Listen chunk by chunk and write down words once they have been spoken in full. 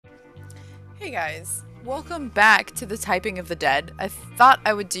Hey guys, welcome back to the Typing of the Dead. I thought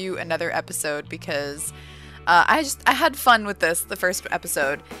I would do another episode because I had fun with this, the first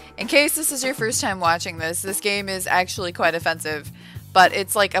episode. In case this is your first time watching this game is actually quite offensive, but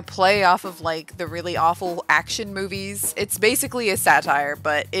it's like a play off of like the really awful action movies. It's basically a satire,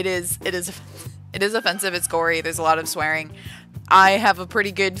 but it is offensive, it's gory, there's a lot of swearing. I have a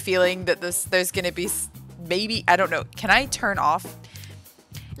pretty good feeling that there's gonna be maybe, I don't know, can I turn off?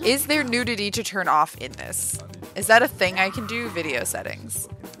 Is there nudity to turn off in this? Is that a thing I can do? Video settings.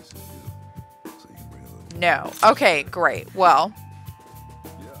 No. Okay, great. Well,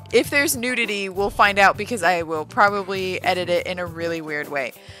 if there's nudity, we'll find out because I will probably edit it in a really weird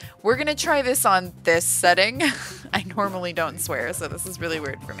way. We're gonna try this on this setting. I normally don't swear, so this is really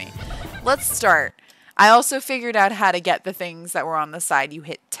weird for me. Let's start. I also figured out how to get the things that were on the side. You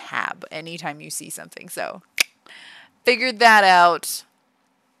hit tab anytime you see something, so figured that out.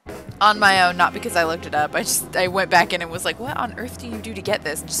 On my own, not because I looked it up. I went back in and was like, what on earth do you do to get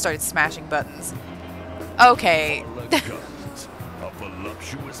this? And just started smashing buttons. Okay. A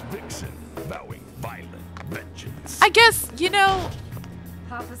voluptuous vixen vowing violent vengeance. I guess, you know...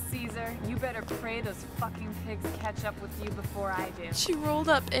 Papa Caesar, you better pray those fucking pigs catch up with you before I do. She rolled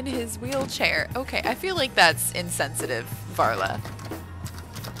up in his wheelchair. Okay, I feel like that's insensitive, Varla.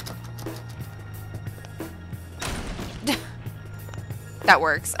 That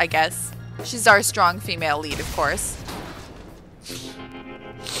works, I guess. She's our strong female lead, of course.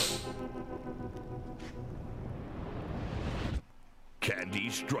 Candy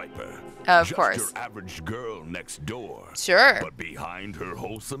Striper. Of course. Just your average girl next door. Sure. But behind her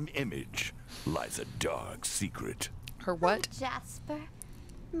wholesome image lies a dark secret. Her what? Oh, Jasper,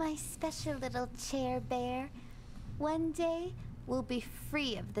 my special little chair bear. One day, we'll be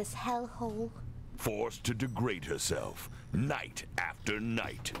free of this hellhole. Forced to degrade herself night after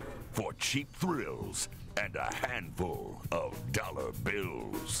night for cheap thrills and a handful of dollar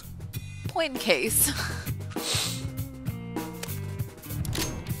bills. Point case.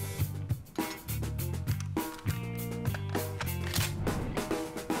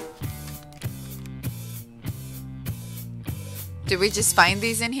 Did we just find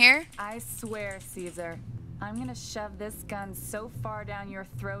these in here? I swear, Caesar, I'm gonna shove this gun so far down your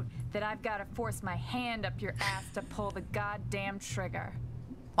throat that I've gotta force my hand up your ass to pull the goddamn trigger.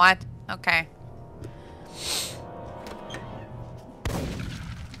 What? Okay.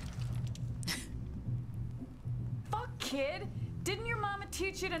 Fuck, kid! Didn't your mama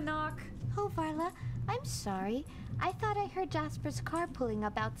teach you to knock? Oh, Varla, I'm sorry. I thought I heard Jasper's car pulling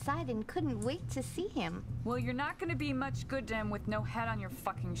up outside and couldn't wait to see him. Well, you're not gonna be much good to him with no head on your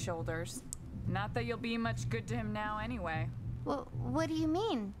fucking shoulders. Not that you'll be much good to him now anyway. Well, what do you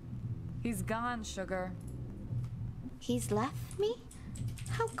mean? He's gone, sugar. He's left me?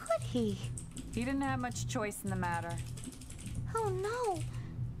 How could he? He didn't have much choice in the matter. Oh no!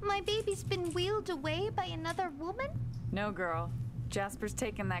 My baby's been wheeled away by another woman? No, girl. Jasper's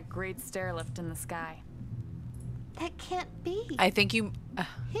taking that great stair lift in the sky. That can't be. I think you...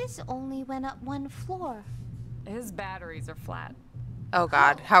 His only went up one floor. His batteries are flat. Oh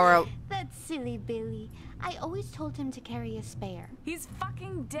god, how are... That silly Billy. I always told him to carry a spare. He's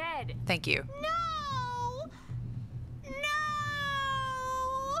fucking dead. Thank you. No! No!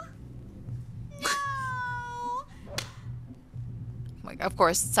 No! Like, of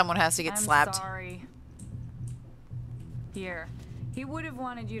course, someone has to get slapped. I'm sorry. Here. He would have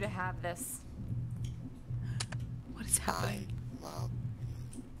wanted you to have this. What is happening? I love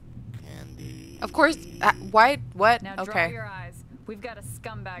candy. Of course, why? What? Now dry Okay. your eyes. We've got a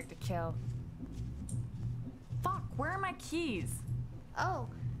scumbag to kill. Fuck, where are my keys? Oh,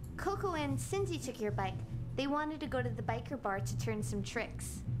 Coco and Cindy took your bike. They wanted to go to the biker bar to turn some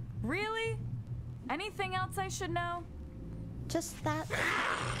tricks. Really? Anything else I should know? Just that.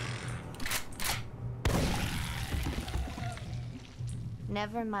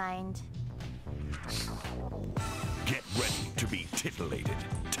 Never mind. Get ready to be titillated,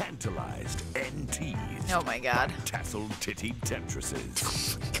 tantalized, and teased. Oh my god. Tasseled titty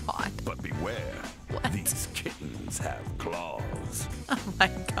temptresses. God. But beware, What? these kittens have claws. Oh my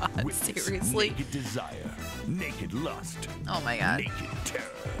god. Witness Seriously? naked desire, naked lust, Oh my god. naked terror.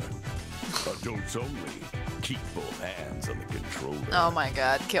 Adults only. Keep both hands on the controller. Oh my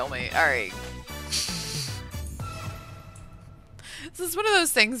god. Kill me. Alright. This is one of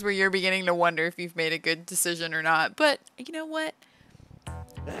those things where you're beginning to wonder if you've made a good decision or not. But, you know what?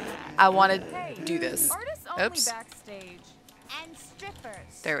 I want Hey, to do this. artists only Oops. backstage. And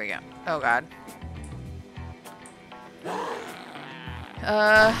strippers. There we go. Oh god.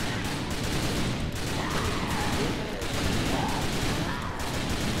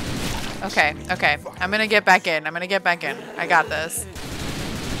 Okay, okay. I'm gonna get back in. I'm gonna get back in. I got this.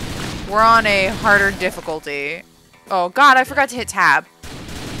 We're on a harder difficulty. Oh god, I forgot to hit tab.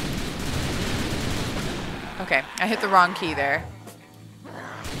 Okay, I hit the wrong key there.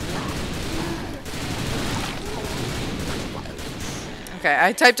 Okay,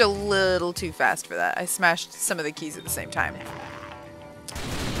 I typed a little too fast for that. I smashed some of the keys at the same time.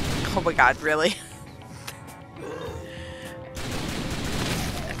 Oh my god, really?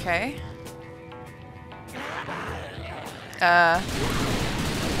 Okay.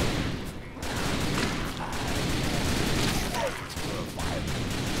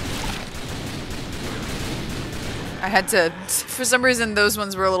 I had to, for some reason those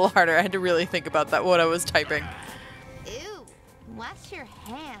ones were a little harder. I had to really think about that, what I was typing. Ew, wash your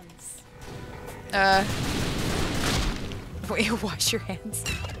hands. Wait, wash your hands.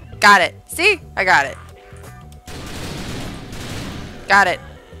 Got it. See? I got it. Got it.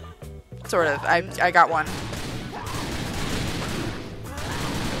 Sort of. I got one.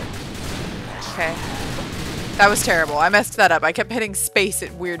 Okay. That was terrible. I messed that up. I kept hitting space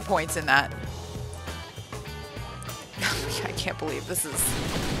at weird points in that. I can't believe this is...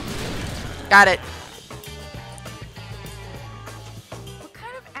 Got it. What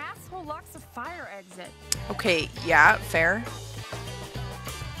kind of asshole locks a fire exit? Okay, yeah, fair.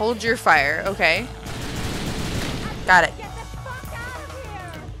 Hold your fire. Okay. Got it. Get the fuck out of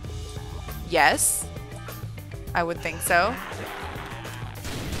here! Yes. I would think so.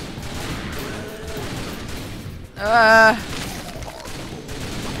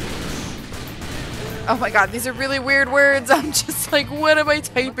 Oh my god, these are really weird words. I'm just like, what am I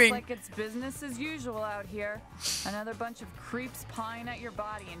typing? Looks like it's business as usual out here. Another bunch of creeps pawing at your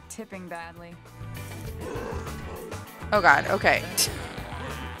body and tipping badly. Oh god, okay.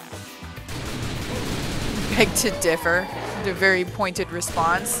 Beg to differ. The very pointed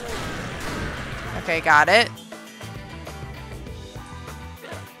response. Okay, got it.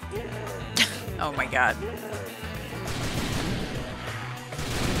 Oh my god.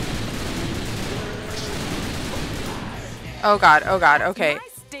 Oh god, okay.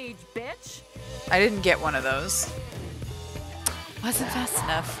 Nice stage, bitch. I didn't get one of those. Wasn't fast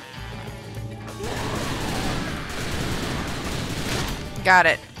enough. Got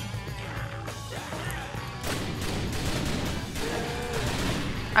it.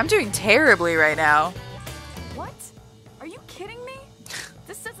 I'm doing terribly right now. What? Are you kidding me?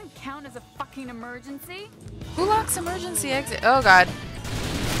 This doesn't count as a fucking emergency. Who locks emergency exit? Oh god.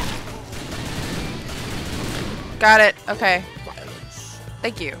 Got it. Okay.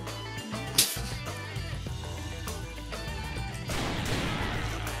 Thank you.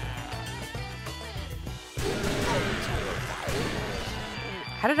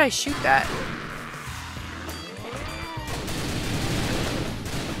 How did I shoot that?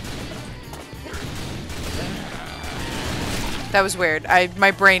 That was weird. My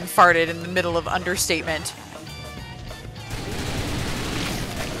brain farted in the middle of understatement.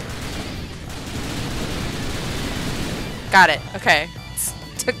 Got it. Okay.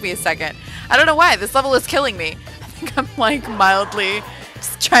 Took me a second. I don't know why. This level is killing me. I think I'm like mildly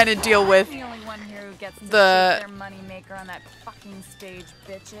just trying to deal with I'm the only one here who gets to the- shoot their moneymaker on that fucking stage,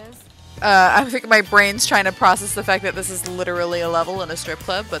 bitches. I think my brain's trying to process the fact that this is literally a level in a strip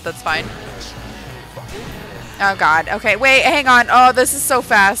club, but that's fine. Oh god. Okay, wait, hang on. Oh, this is so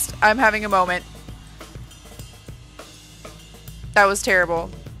fast. I'm having a moment. That was terrible.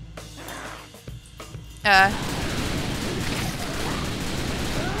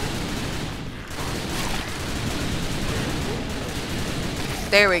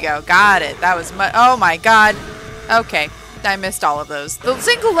 There we go. Got it. That was oh my god. Okay. I missed all of those. The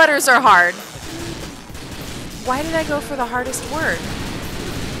single letters are hard. Why did I go for the hardest word?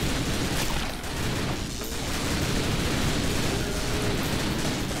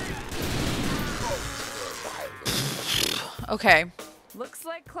 Okay. Looks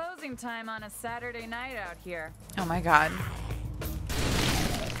like closing time on a Saturday night out here. Oh my god.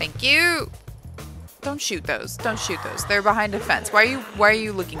 Thank you. Don't shoot those. Don't shoot those. They're behind a fence. Why are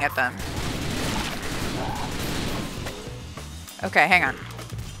you looking at them? Okay, hang on.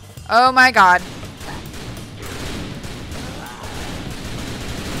 Oh my god.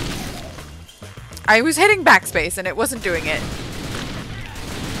 I was hitting backspace and it wasn't doing it.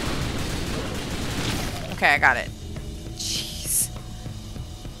 Okay, I got it. Jeez.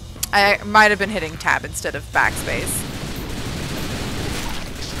 I might have been hitting tab instead of backspace.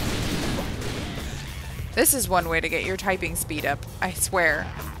 This is one way to get your typing speed up, I swear.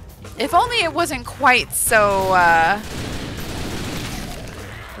 If only it wasn't quite so,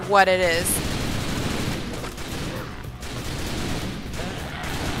 what it is.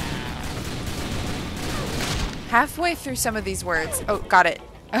 halfway through some of these words. Oh, got it.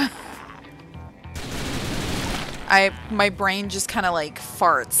 My brain just kind of like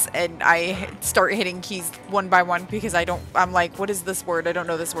farts and I start hitting keys one by one because I'm like, what is this word? I don't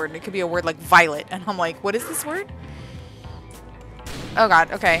know this word. And it could be a word like violet. And I'm like, what is this word? Oh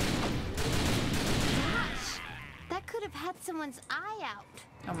God, okay. Gosh, that could have had someone's eye out.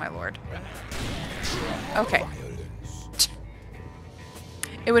 Oh my Lord. Okay.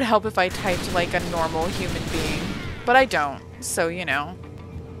 It would help if I typed like a normal human being, but I don't. So, you know.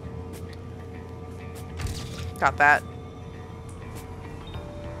 Got that.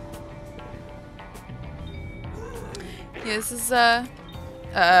 Yeah, this is, oh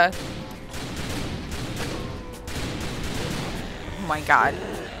my God.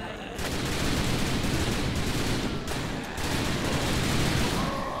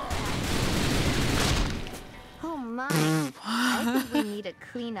 Oh my. I think we need to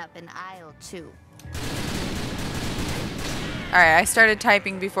clean up in aisle 2. Alright, I started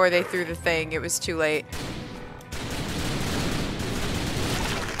typing before they threw the thing. It was too late.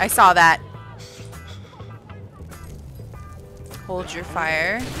 I saw that. Hold your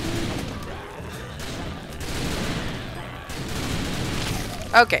fire.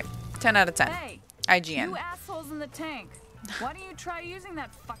 Okay, 10 out of 10. Hey, IGN. you assholes in the tank. Why don't you try using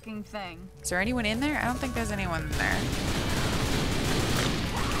that fucking thing? Is there anyone in there? I don't think there's anyone in there.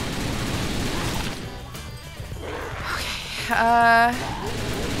 Okay,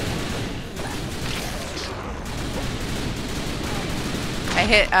 I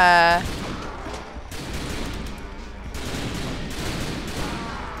hit, I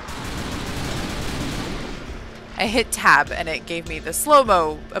hit tab and it gave me the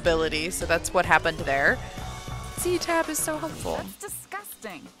slow-mo ability, so that's what happened there. See, tab is so helpful. That's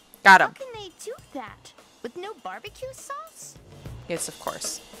disgusting. Got How him. can they do that? With no barbecue sauce? Yes, of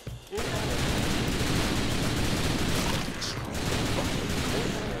course.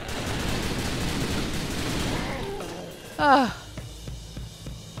 Ugh.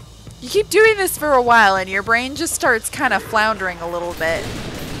 You keep doing this for a while and your brain just starts kind of floundering a little bit.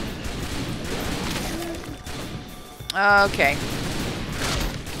 Okay.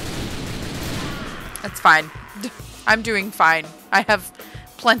 That's fine. I'm doing fine. I have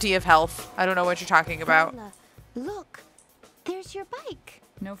plenty of health. I don't know what you're talking about. Lola, look. There's your bike.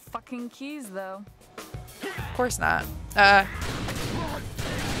 No fucking keys, though. Of course not. Ugh,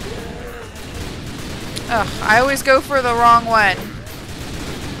 I always go for the wrong one.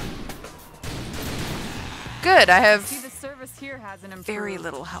 Good, I have See, the service here hasn't improved. very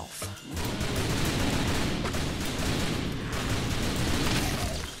little health.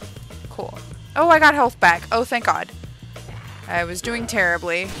 Cool. Oh, I got health back. Oh, thank God. I was doing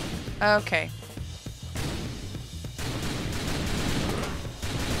terribly. Okay.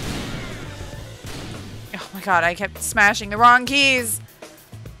 Oh my God, I kept smashing the wrong keys.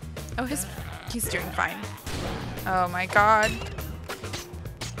 Oh, he's doing fine. Oh my God.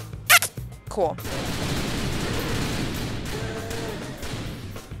 Cool.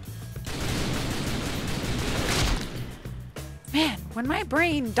 Man, when my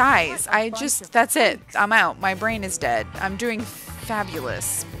brain dies, that's it. I'm out. My brain is dead. I'm doing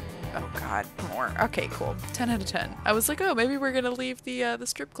fabulous. Oh God, more. Okay, cool. 10 out of 10. I was like, oh, maybe we're gonna leave the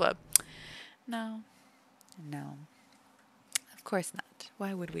strip club. No. No. Of course not.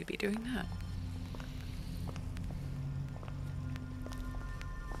 Why would we be doing that?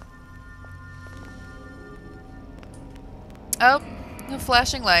 Oh, no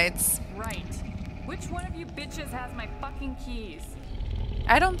flashing lights. Right. Which one of you bitches has my fucking keys?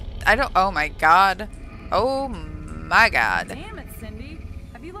 I don't, oh my God. Oh my God. Damn it, Cindy.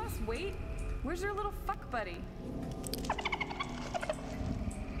 Have you lost weight? Where's your little fuck buddy?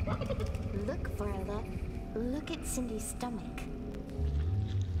 Look, Varla. Look at Cindy's stomach.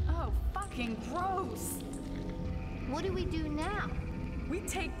 Oh, fucking gross. What do we do now? We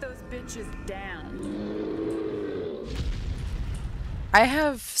take those bitches down. I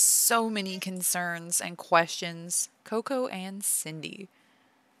have so many concerns and questions. Coco and Cindy.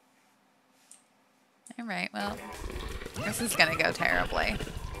 Alright, well, this is gonna go terribly.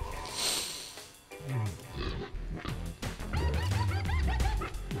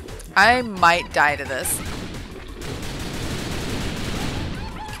 I might die to this.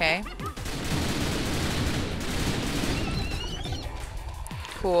 Okay.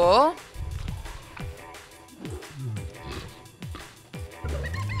 Cool.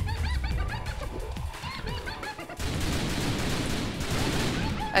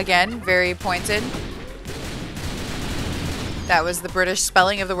 Again, very pointed. That was the British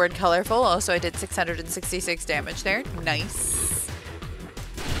spelling of the word colorful. Also, I did 666 damage there. Nice.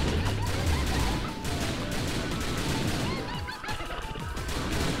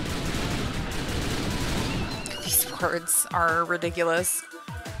 words are ridiculous.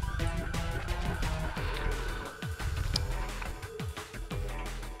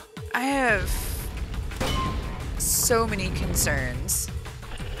 I have so many concerns.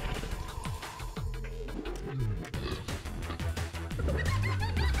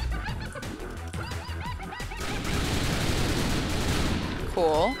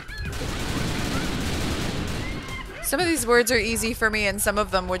 Cool. Some of these words are easy for me, and some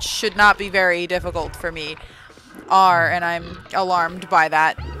of them, which should not be very difficult for me, are, and I'm alarmed by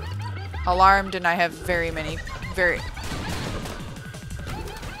that. Alarmed, and I have very many,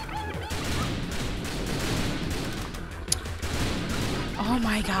 Oh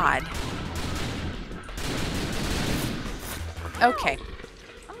my god. Okay.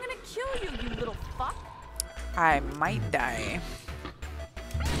 I'm gonna kill you, you little fuck. I might die.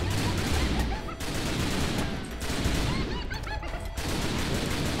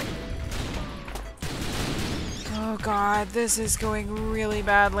 Oh god, this is going really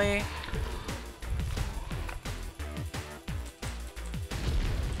badly.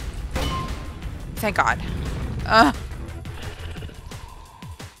 Thank god.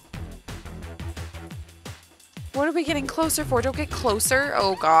 What are we getting closer for? Don't get closer.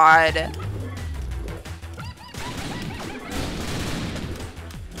 Oh god.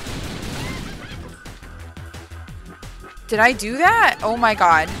 Did I do that? Oh my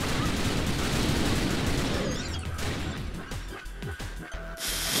god.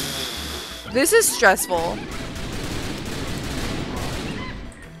 This is stressful.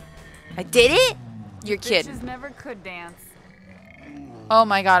 I did it? You're kidding. Bitches never could dance. Oh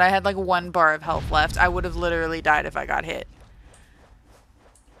my god, I had like 1 bar of health left. I would have literally died if I got hit.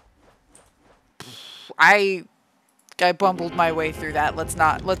 I bumbled my way through that. Let's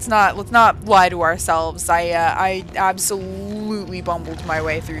not lie to ourselves. I absolutely bumbled my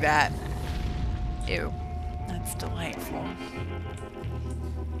way through that. Ew. That's delightful.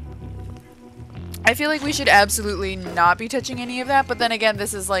 I feel like we should absolutely not be touching any of that, but then again,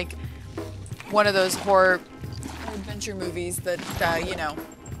 this is like one of those horror adventure movies that, you know,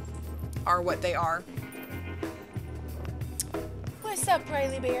 are what they are. What's up,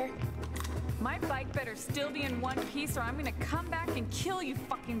 Riley Bear? My bike better still be in one piece or I'm gonna come back and kill you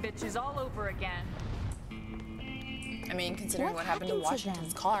fucking bitches all over again. I mean, considering what happened to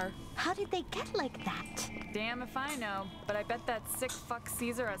Washington's car. How did they get like that? Damn if I know, but I bet that sick fuck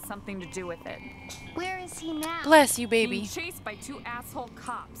Caesar has something to do with it. Where is he now? Bless you, Being baby. chased by 2 asshole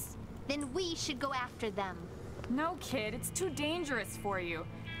cops. Then we should go after them. No, kid, it's too dangerous for you.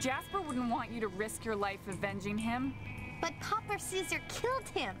 Jasper wouldn't want you to risk your life avenging him. But Papa Caesar killed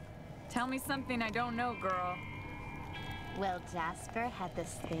him. Tell me something I don't know, girl. Well, Jasper had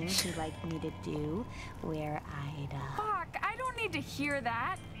this thing he'd like me to do where I'd, Fuck, I don't need to hear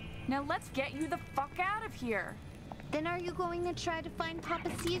that. Now let's get you the fuck out of here. Then are you going to try to find Papa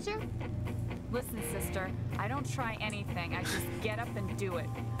Caesar? Listen, sister, I don't try anything. I just get up and do it.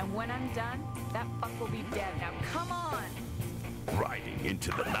 And when I'm done, that fuck will be dead. Now come on! Riding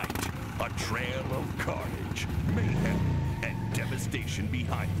into the night, a trail of carnage, mayhem, and devastation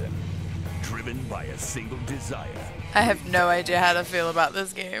behind them. Driven by a single desire. I have no idea how to feel about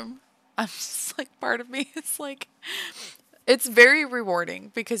this game. I'm just like, part of me is like, it's very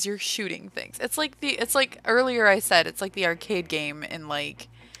rewarding because you're shooting things. It's like earlier I said, it's like the arcade game in like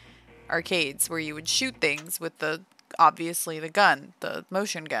arcades where you would shoot things with obviously the gun, the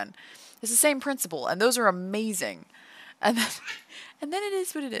motion gun. It's the same principle, and those are amazing. And then it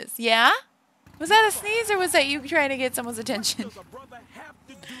is what it is. Yeah? Was that a sneeze or was that you trying to get someone's attention?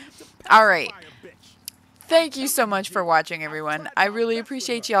 All right. Thank you so much for watching, everyone. I really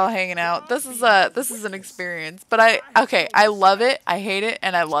appreciate y'all hanging out. This is an experience, but I love it, I hate it,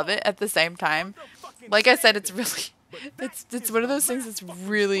 and I love it at the same time. Like I said, it's really it's one of those things that's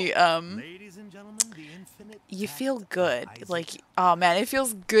really you feel good. Like, oh man, it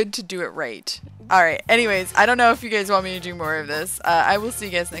feels good to do it right. All right. Anyways, I don't know if you guys want me to do more of this. I will see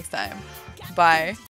you guys next time. Bye.